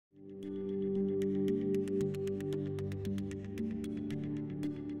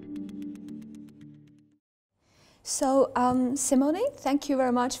So, Simone, thank you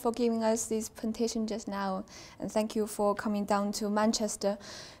very much for giving us this presentation just now, and thank you for coming down to Manchester.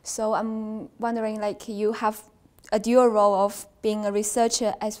 So I'm wondering, like, you have a dual role of being a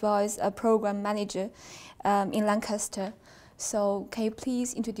researcher as well as a program manager in Lancaster. So can you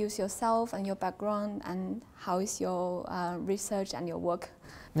please introduce yourself and your background and how is your research and your work?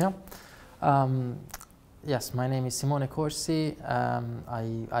 Yeah. Yes, my name is Simone Corsi.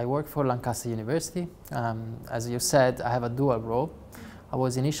 I work for Lancaster University. As you said, I have a dual role. I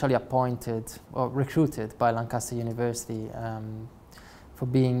was initially appointed or recruited by Lancaster University for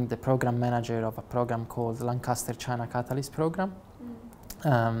being the program manager of a program called Lancaster China Catalyst Program,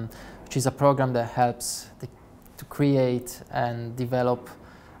 which is a program that helps to create and develop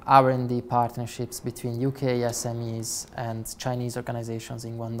R&D partnerships between UK SMEs and Chinese organizations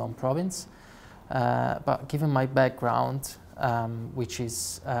in Guangdong province. But given my background, which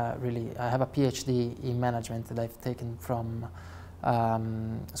is really, I have a PhD in management that I've taken from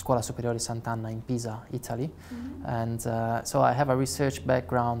Scuola Superiore Sant'Anna in Pisa, Italy. And so I have a research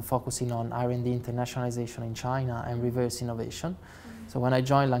background focusing on R&D internationalization in China and reverse innovation. So when I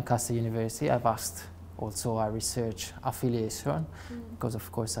joined Lancaster University, I've asked also a research affiliation, because of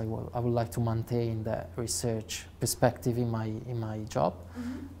course I would like to maintain the research perspective in my job.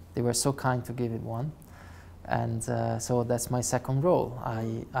 They were so kind to give it one, and so that's my second role.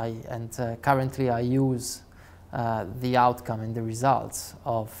 Currently I use the outcome and the results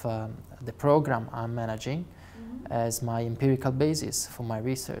of the program I'm managing as my empirical basis for my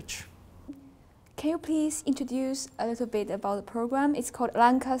research. Can you please introduce a little bit about the program? It's called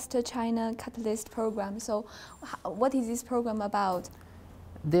Lancaster China Catalyst Program. So what is this program about?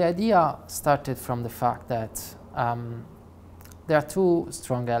 The idea started from the fact that there are two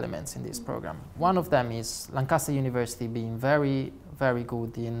strong elements in this program. One of them is Lancaster University being very, very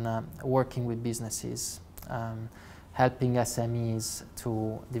good in working with businesses, helping SMEs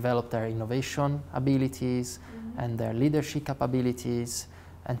to develop their innovation abilities and their leadership capabilities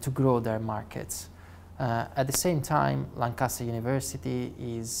and to grow their markets. At the same time, Lancaster University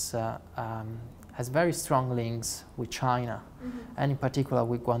has very strong links with China and in particular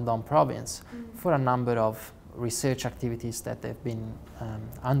with Guangdong province for a number of research activities that they've been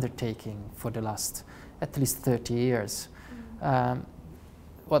undertaking for the last at least 30 years.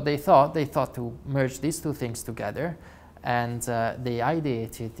 What they thought to merge these two things together, and they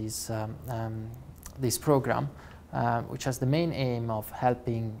ideated this program, which has the main aim of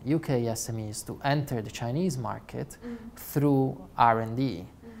helping UK SMEs to enter the Chinese market through R&D.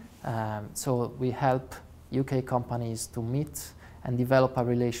 So we help UK companies to meet and develop a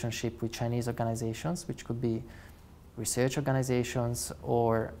relationship with Chinese organizations, which could be research organizations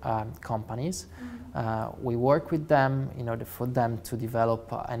or companies. We work with them in order for them to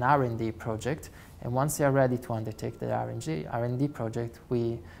develop an R&D project, and once they are ready to undertake the R&D project,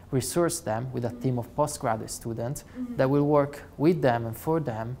 we resource them with a team of postgraduate students that will work with them and for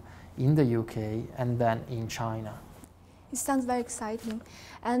them in the UK and then in China. It sounds very exciting.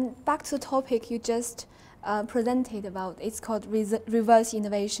 And back to the topic you just presented about, it's called reverse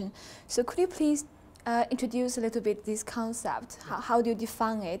innovation. So could you please introduce a little bit this concept? How do you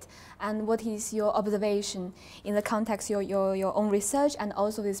define it, and what is your observation in the context of your own research and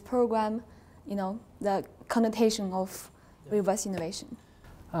also this program, you know, the connotation of reverse innovation?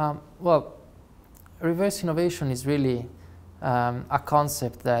 Well, reverse innovation is really a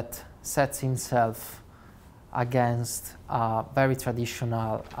concept that sets itself against a very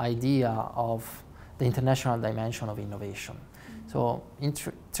traditional idea of the international dimension of innovation. So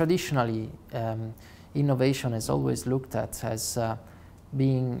traditionally, innovation is always looked at as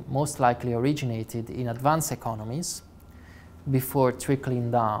being most likely originated in advanced economies before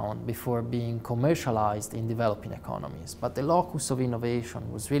trickling down, before being commercialized in developing economies. But the locus of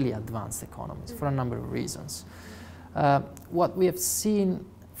innovation was really advanced economies for a number of reasons. What we have seen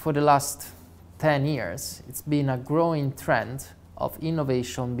for the last 10 years, it's been a growing trend of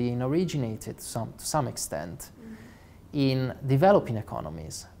innovation being originated to some extent in developing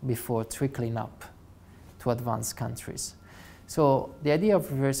economies before trickling up to advanced countries. So the idea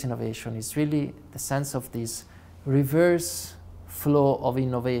of reverse innovation is really the sense of this reverse flow of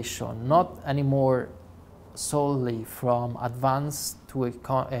innovation, not anymore solely from advanced to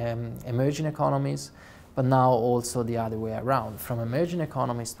emerging economies, but now also the other way around, from emerging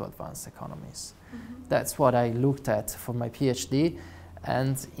economies to advanced economies. That's what I looked at for my PhD.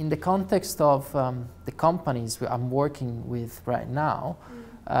 And in the context of the companies I'm working with right now,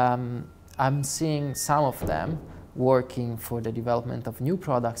 I'm seeing some of them working for the development of new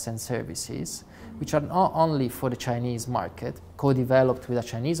products and services, which are not only for the Chinese market, co-developed with a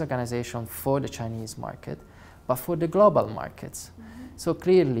Chinese organization for the Chinese market, but for the global markets. So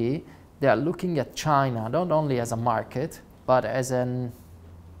clearly, they are looking at China not only as a market, but as a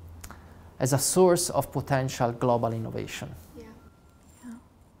source of potential global innovation. Yeah.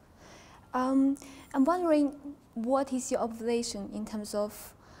 I'm wondering, what is your observation in terms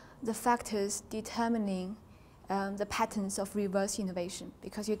of the factors determining the patterns of reverse innovation?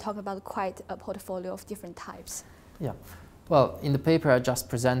 Because you talk about quite a portfolio of different types. Yeah. Well, in the paper I just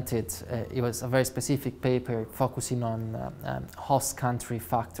presented, it was a very specific paper focusing on host country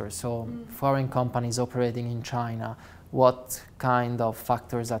factors. So foreign companies operating in China, what kind of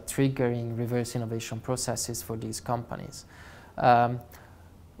factors are triggering reverse innovation processes for these companies.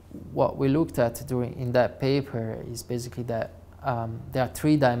 What we looked at in that paper is basically that there are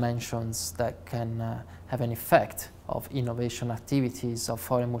 3 dimensions that can have an effect of innovation activities of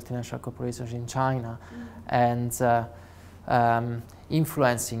foreign multinational corporations in China, and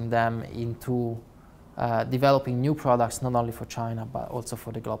influencing them into developing new products not only for China but also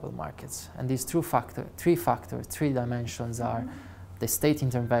for the global markets. And these 3 dimensions are the state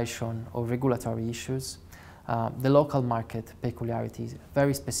intervention or regulatory issues, the local market peculiarities,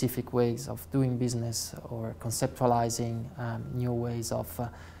 very specific ways of doing business or conceptualizing new ways of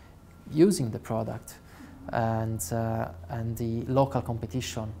using the product, and the local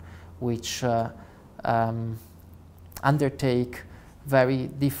competition, which undertake very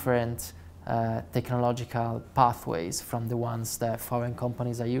different technological pathways from the ones that foreign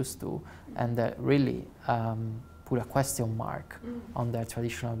companies are used to, and that really put a question mark on their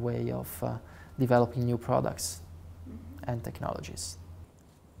traditional way of developing new products and technologies.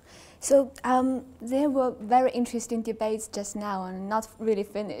 So there were very interesting debates just now, and not really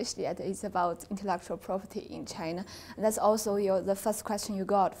finished yet. It's about intellectual property in China. And that's also the first question you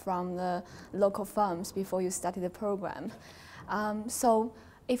got from the local firms before you started the program. So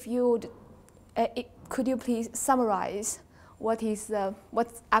if you would, could you please summarize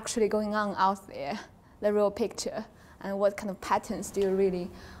what's actually going on out there, the real picture, and what kind of patterns do you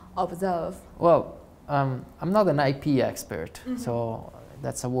really observe? Well, I'm not an IP expert, so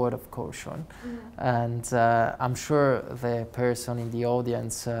that's a word of caution. And I'm sure the person in the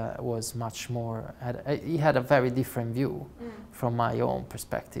audience was much more, he had a very different view from my own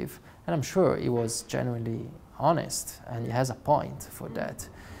perspective. And I'm sure he was genuinely honest, and he has a point for that.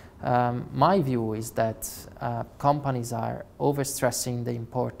 My view is that companies are overstressing the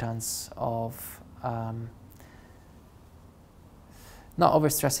importance of not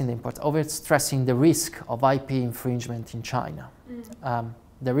overstressing the importance, overstressing the risk of IP infringement in China.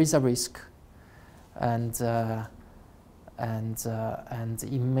 There is a risk, and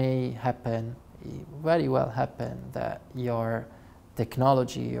it may happen, very well happen, that your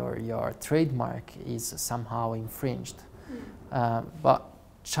technology or your trademark is somehow infringed. But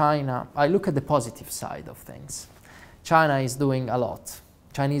China, I look at the positive side of things. China is doing a lot.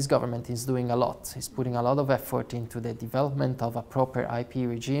 Chinese government is doing a lot. It's putting a lot of effort into the development of a proper IP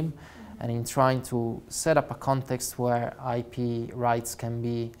regime, and in trying to set up a context where IP rights can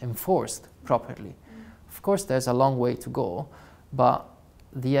be enforced properly. Of course, there's a long way to go, but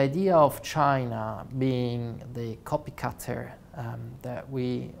the idea of China being the copycatter that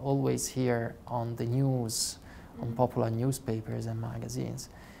we always hear on the news, on popular newspapers and magazines,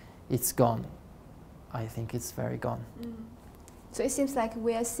 it's gone. I think it's very gone. So it seems like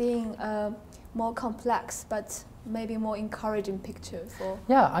we are seeing a more complex but maybe more encouraging picture for...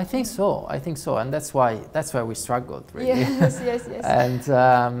 Yeah, I think so. I think so, and that's where we struggled, really. Yes, yes, yes. And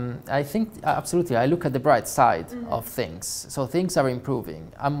I think, absolutely, I look at the bright side of things. So things are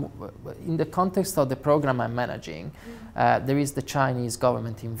improving. In the context of the program I'm managing, there is the Chinese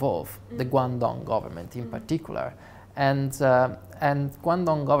government involved, the Guangdong government in particular. And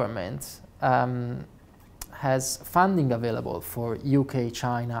Guangdong government has funding available for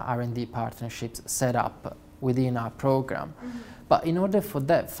UK-China R&D partnerships set up within our program. But in order for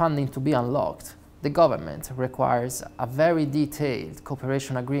that funding to be unlocked, the government requires a very detailed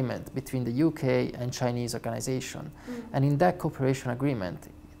cooperation agreement between the UK and Chinese organization. And in that cooperation agreement,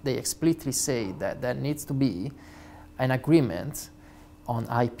 they explicitly say that there needs to be an agreement on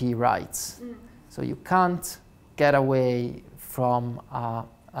IP rights. So you can't get away from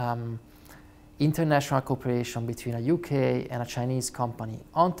international cooperation between a UK and a Chinese company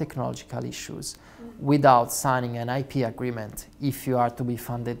on technological issues without signing an IP agreement if you are to be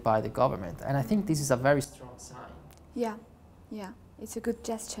funded by the government. And I think this is a very strong sign. Yeah, yeah, it's a good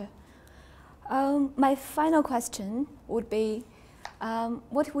gesture. My final question would be,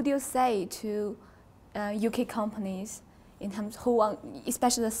 what would you say to UK companies in terms who want,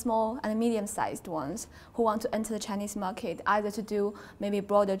 especially the small and medium-sized ones, who want to enter the Chinese market, either to do maybe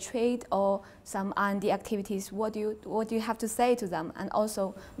broader trade or some R&D activities? What do you have to say to them, and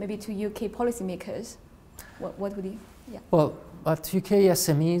also maybe to UK policymakers? What would you? Yeah. Well, at UK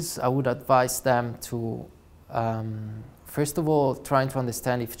SMEs, I would advise them to first of all trying to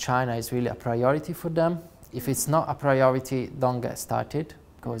understand if China is really a priority for them. If it's not a priority, don't get started,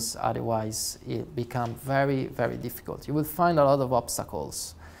 because otherwise it becomes very, very difficult. You will find a lot of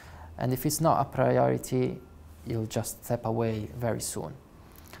obstacles, and if it's not a priority, you'll just step away very soon.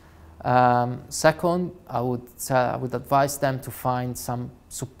 Second, I would advise them to find some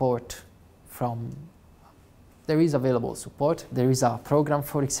support from. There is available support. There is a program,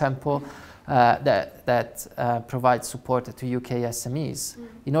 for example, that provides support to UK SMEs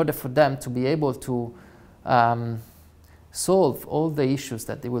in order for them to be able to solve all the issues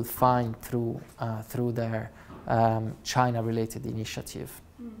that they will find through their China-related initiative.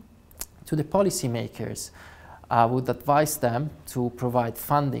 To the policymakers, I would advise them to provide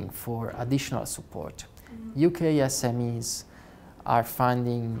funding for additional support. UK SMEs are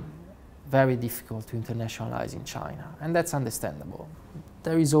finding very difficult to internationalize in China, and that's understandable.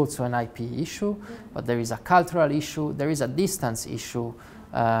 There is also an IP issue, but there is a cultural issue, there is a distance issue,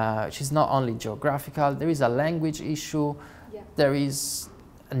 which is not only geographical, there is a language issue, there is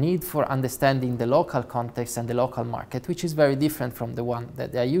a need for understanding the local context and the local market, which is very different from the one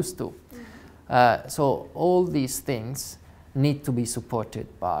that they are used to. So all these things need to be supported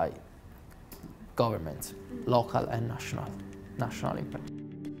by governments, local and national in particular.